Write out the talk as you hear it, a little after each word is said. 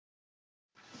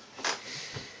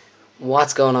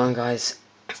What's going on, guys?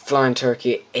 Flying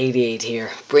Turkey 88 here,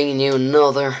 bringing you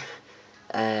another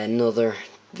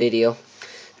video.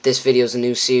 This video is a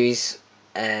new series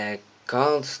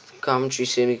called Coventry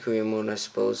City Career Mode, I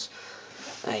suppose.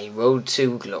 A Road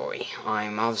to Glory.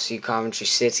 I'm obviously Coventry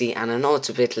City, and I know it's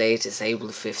a bit late. It's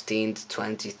April 15th,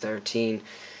 2013.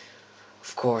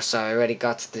 Of course, I already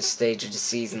got to this stage of the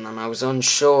season, and I was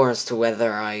unsure as to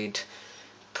whether I'd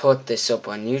put this up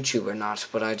on YouTube or not,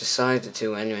 but I decided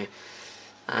to anyway.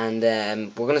 And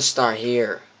we're going to start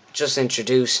here, just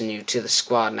introducing you to the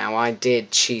squad. Now, I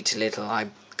did cheat a little. I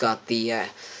got the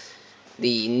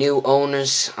new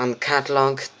owners on the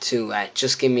catalogue to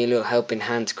just give me a little helping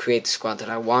hand to create the squad that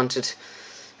I wanted.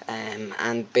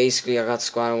 And basically, I got the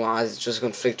squad. I was just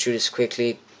going to flick through this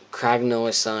quickly. Cragno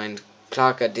I signed.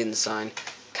 Clark I didn't sign.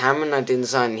 Cameron I didn't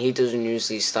sign. He doesn't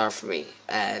usually start for me.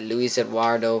 Luis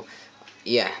Eduardo.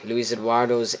 Yeah, Luis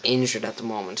Eduardo is injured at the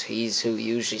moment. He's who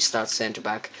usually starts centre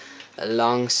back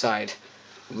alongside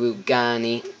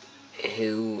Rugani,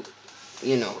 who,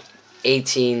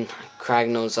 18.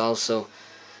 Cragno's also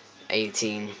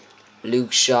 18.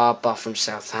 Luke Shaw, off from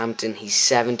Southampton, he's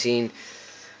 17.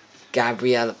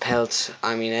 Gabriel Pelt,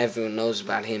 everyone knows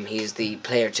about him. He's the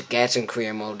player to get in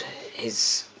career mode.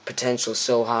 His potential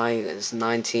so high. Is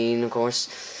 19, of course.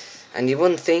 And you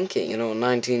wouldn't think it,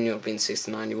 19 European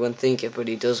 69, you wouldn't think it, but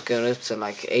he does go up to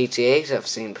like 88, I've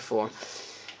seen before.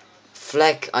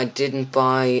 Fleck I didn't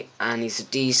buy, and he's a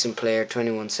decent player,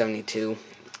 21.72.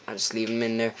 I'll just leave him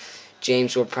in there.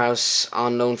 James Ward-Prowse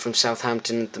on loan from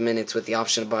Southampton at the minute with the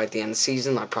option to buy at the end of the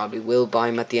season. I probably will buy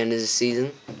him at the end of the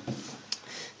season.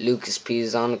 Lucas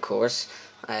Pizon, of course.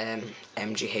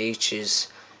 MGH's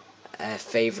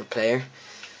favourite player.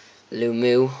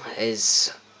 Lumu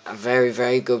is a very,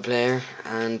 very good player,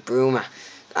 and Bruma.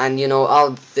 And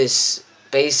all this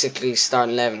basically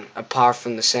starting 11, apart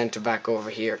from the centre back over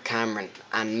here, Cameron,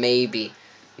 and maybe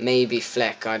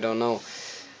Fleck, I don't know.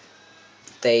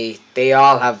 They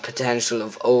all have potential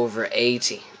of over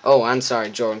 80. Oh, and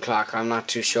sorry, Jordan Clark, I'm not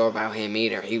too sure about him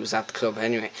either. He was at the club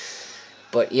anyway.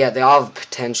 But yeah, they all have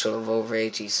potential of over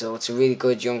 80, so it's a really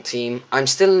good young team. I'm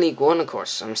still in League 1, of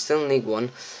course. I'm still in League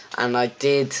 1, and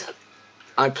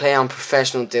I play on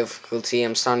professional difficulty.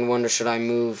 I'm starting to wonder, should I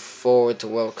move forward to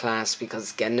world class, because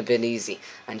it's getting a bit easy.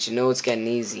 And it's getting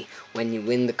easy when you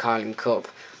win the Carling Cup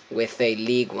with a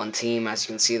League 1 team, as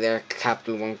you can see there,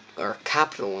 Capital One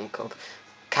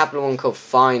Cup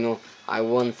final. I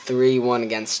won 3-1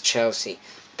 against Chelsea.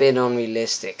 Bit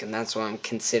unrealistic, and that's why I'm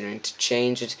considering to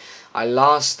change it. I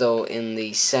lost though in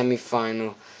the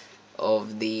semi-final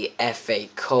of the FA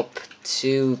Cup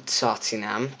to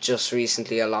Tottenham. Just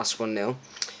recently I lost 1-0.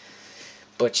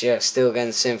 But yeah, still getting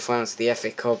the semi-finals of the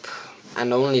FA Cup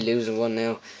and only losing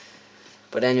 1-0.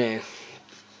 But anyway,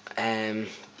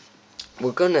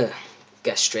 we're gonna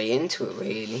get straight into it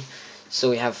really. So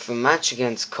we have a match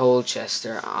against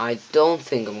Colchester. I don't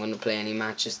think I'm gonna play any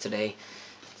matches today.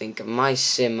 I think I might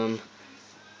sim him.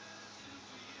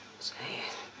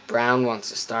 Brown wants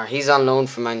to start. He's on loan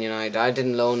from Man United. I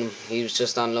didn't loan him. He was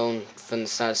just on loan from the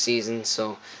start of the season,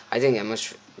 so I didn't get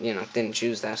much, didn't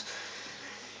choose that.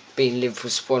 Being Liverpool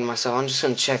supporting myself, I'm just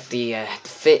going to check the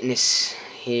fitness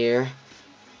here.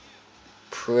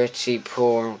 Pretty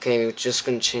poor. Okay, we're just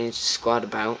going to change the squad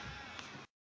about.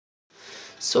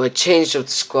 So I changed up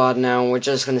the squad now. We're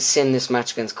just going to sim this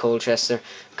match against Colchester.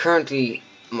 Currently,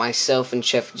 myself and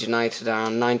Sheffield United are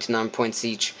on 99 points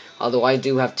each, although I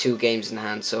do have 2 games in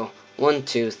hand. So 1,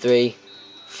 2, 3,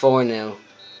 4-0.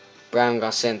 Brown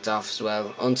got sent off as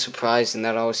well. Unsurprising,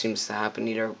 that always seems to happen.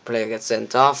 Either a player gets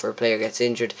sent off or a player gets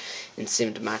injured in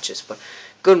simmed matches. But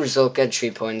good result, get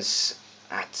 3 points.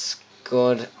 That's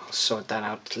good. I'll sort that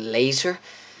out later.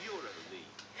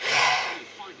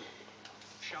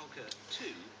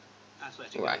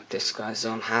 Right, this guy's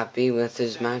unhappy with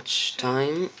his match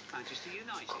time.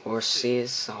 Of course he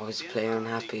is. Always a player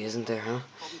unhappy, isn't there, huh?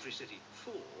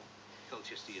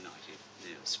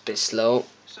 It's a bit slow,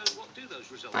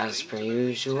 as per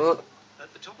usual.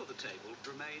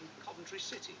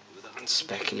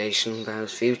 Speculation about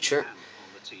his future.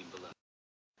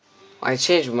 I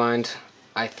changed my mind.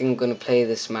 I think I'm going to play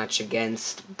this match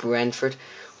against Brentford.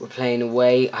 We're playing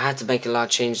away. I had to make a lot of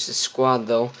changes to the squad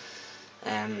though.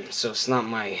 So it's not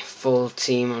my full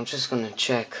team. I'm just going to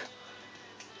check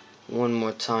one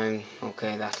more time.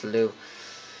 Okay, that'll do.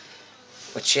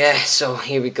 But yeah, so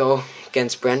here we go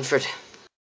against Brentford.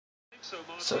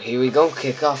 So here we go,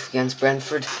 kick off against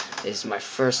Brentford. This is my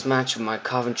first match with my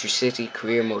Coventry City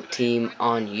career mode team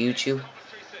on YouTube.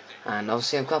 And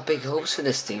obviously I've got big hopes for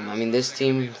this team. This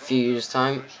team, a few years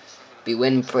time, be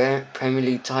winning Premier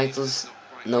League titles,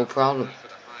 no problem.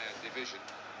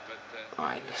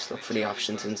 Alright, let's look for the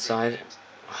options inside.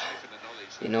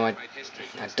 You know, I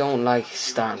don't like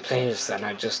starting players that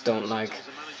I just don't like.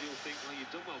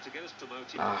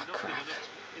 Ah, crap.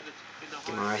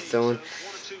 Alright, throwing.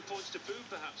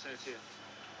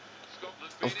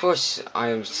 Of course,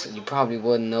 you probably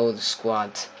wouldn't know the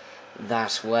squad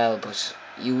that well, but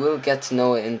you will get to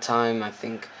know it in time, I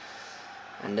think.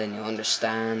 And then you'll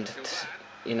understand it.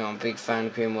 You know, I'm a big fan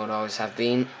of career mode, always have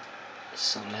been.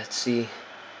 So let's see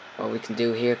what we can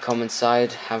do here. Come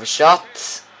inside, have a shot.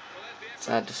 Is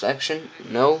that deflection?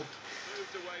 No.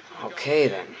 Okay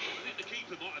then.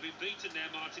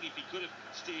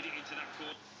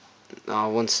 Oh,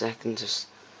 1 second, just...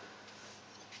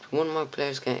 Did one of my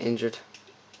players get injured?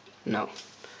 No.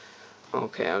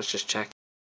 Okay, I was just checking.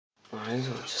 Alright,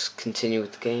 so I'll just continue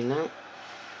with the game now.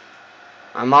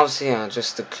 I'm obviously,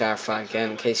 just to clarify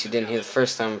again, in case you didn't hear the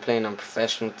first time I'm playing on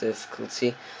professional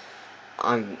difficulty,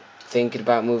 I'm thinking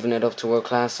about moving it up to world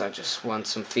class. I just want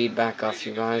some feedback off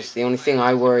you guys. The only thing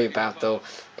I worry about though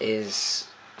is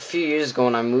a few years ago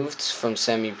when I moved from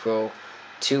semi-pro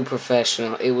to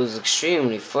professional, it was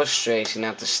extremely frustrating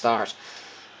at the start.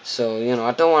 So, you know,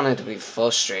 I don't want it to be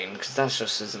frustrating because that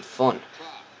just isn't fun.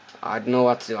 I don't know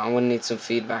what to do. I'm going to need some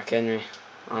feedback anyway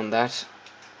on that.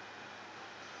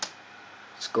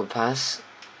 It's a good pass.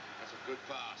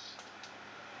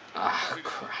 Ah,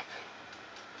 crap.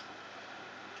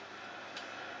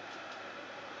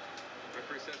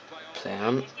 Play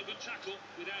on.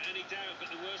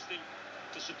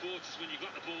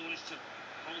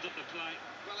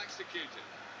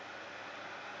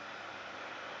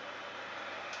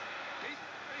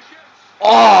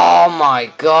 Oh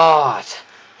my god!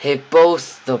 Hit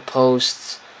both the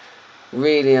posts.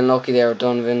 Really unlucky there,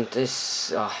 Donovan.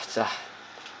 This, it's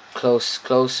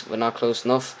close, but not close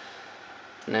enough.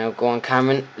 Now go on,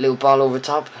 Cameron. Little ball over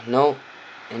top. No.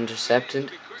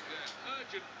 Intercepted.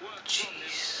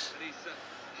 Jeez.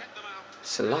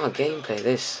 It's a lot of gameplay,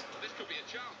 this.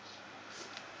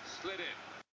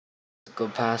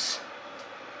 Good pass.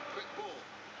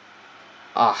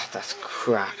 Ah, that's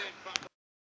crap.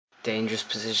 Dangerous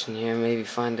position here. Maybe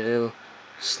find a little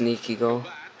sneaky goal.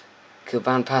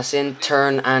 Kilban pass in.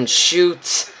 Turn and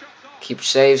shoot. Keeper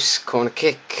saves. Corner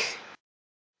kick.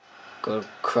 Good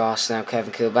cross now,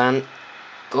 Kevin Kilban.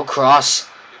 Good cross.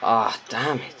 Ah,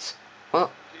 damn it.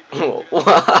 What?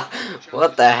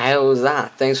 What the hell was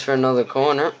that? Thanks for another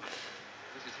corner.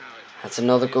 That's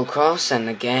another good cross, and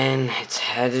again it's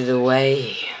headed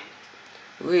away.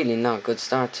 Really not a good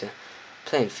start to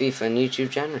playing FIFA and YouTube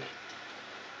generally.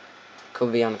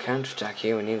 Could be on a counter attack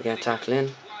here. We need to get a tackle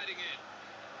in.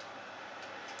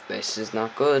 This is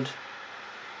not good.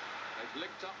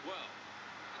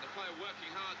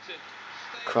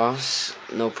 Cross,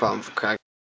 no problem for Craig.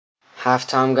 Half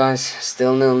time, guys.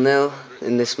 Still 0-0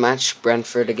 in this match.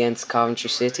 Brentford against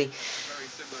Coventry City.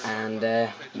 And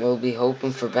we'll be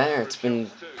hoping for better. It's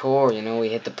been poor, you know. We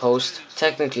hit the post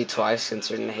technically twice,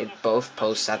 considering they hit both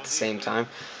posts at the same time.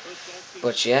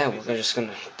 But yeah, we're just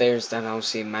gonna. There's that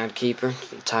obviously mad keeper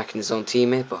attacking his own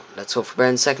teammate. But let's hope for better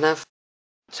in the second half.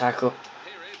 Tackle.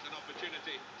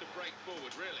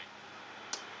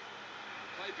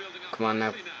 Come on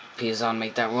now, Piazon,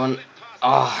 make that run.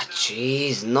 Oh,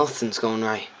 jeez, nothing's going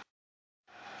right.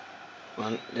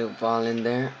 One little ball in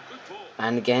there,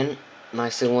 and again,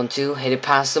 nice little 1-2. Hit it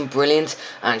past him, brilliant,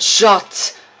 and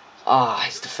shot. Ah,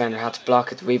 his defender had to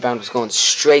block it. The rebound was going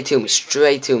straight to me,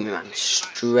 man,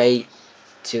 straight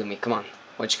to me. Come on,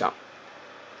 what you got?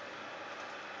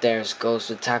 There's goes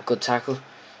with tackle, good tackle,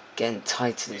 getting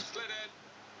tight to these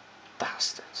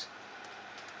bastards.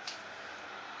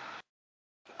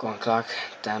 Go on, Clark,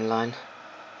 down the line.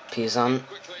 Piazon,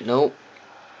 no.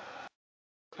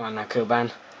 Come on now,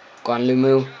 Kuban. Go on,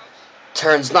 Lumu.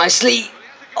 Turns nicely.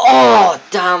 Oh,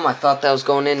 damn, I thought that was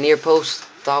going in near post.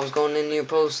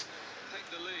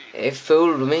 It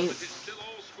fooled me.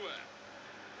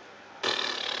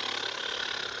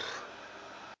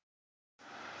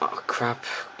 Oh, crap.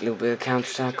 A little bit of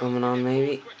counter-attack coming on,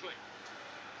 maybe.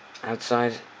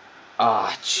 Outside.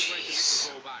 Oh,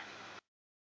 jeez.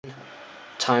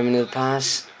 Timing of the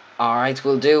pass. Alright,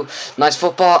 will do. Nice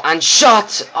football and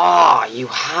shot. Oh, you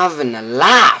having a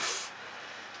laugh.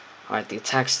 Alright, the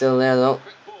attack's still there, though.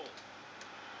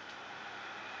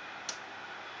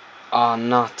 Oh,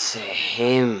 not to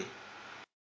him.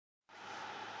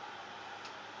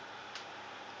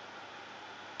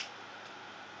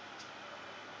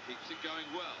 Keeps it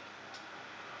going well.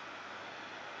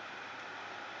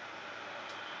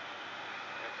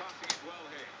 They're passing it well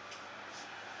here.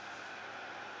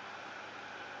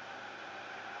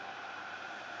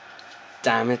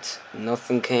 Damn it.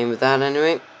 Nothing came with that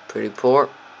anyway. Pretty poor.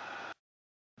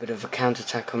 Bit of a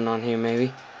counter-attack coming on here,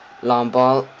 maybe. Long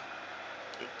ball.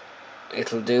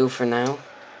 It'll do for now.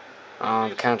 Oh,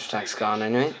 the counter-attack's gone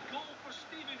anyway.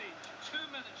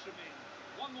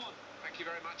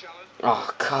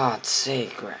 Oh, God's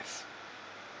sake, ref.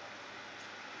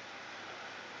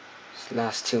 This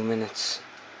last 2 minutes.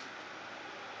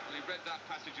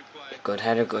 Good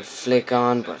header, good flick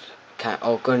on, but can't.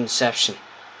 Oh, good interception.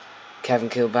 Kevin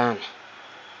Kilban.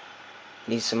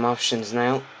 Needs some options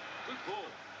now.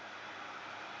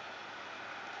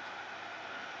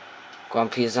 Go on,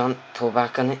 Piazon. Pull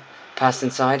back on it. Pass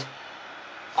inside.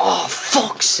 Oh,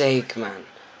 fuck's sake, man.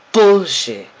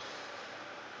 Bullshit.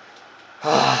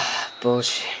 Ah,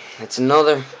 bullshit. It's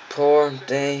another poor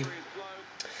day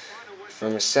for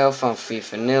myself on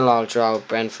FIFA. 0-0 draw with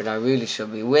Brentford. I really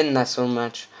should be winning that some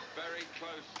match.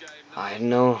 I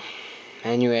know.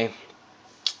 Anyway.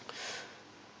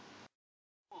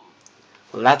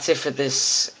 Well, that's it for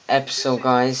this episode,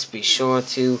 guys. Be sure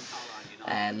to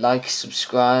like,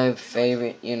 subscribe,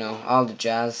 favorite, you know, all the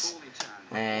jazz.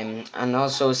 And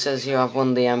also it says here I've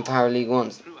won the Empire League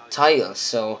 1 title,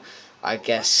 so I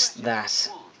guess that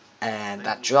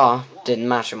that draw didn't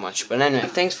matter much. But anyway,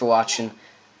 thanks for watching,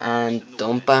 and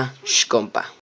Dumpa Scumpa.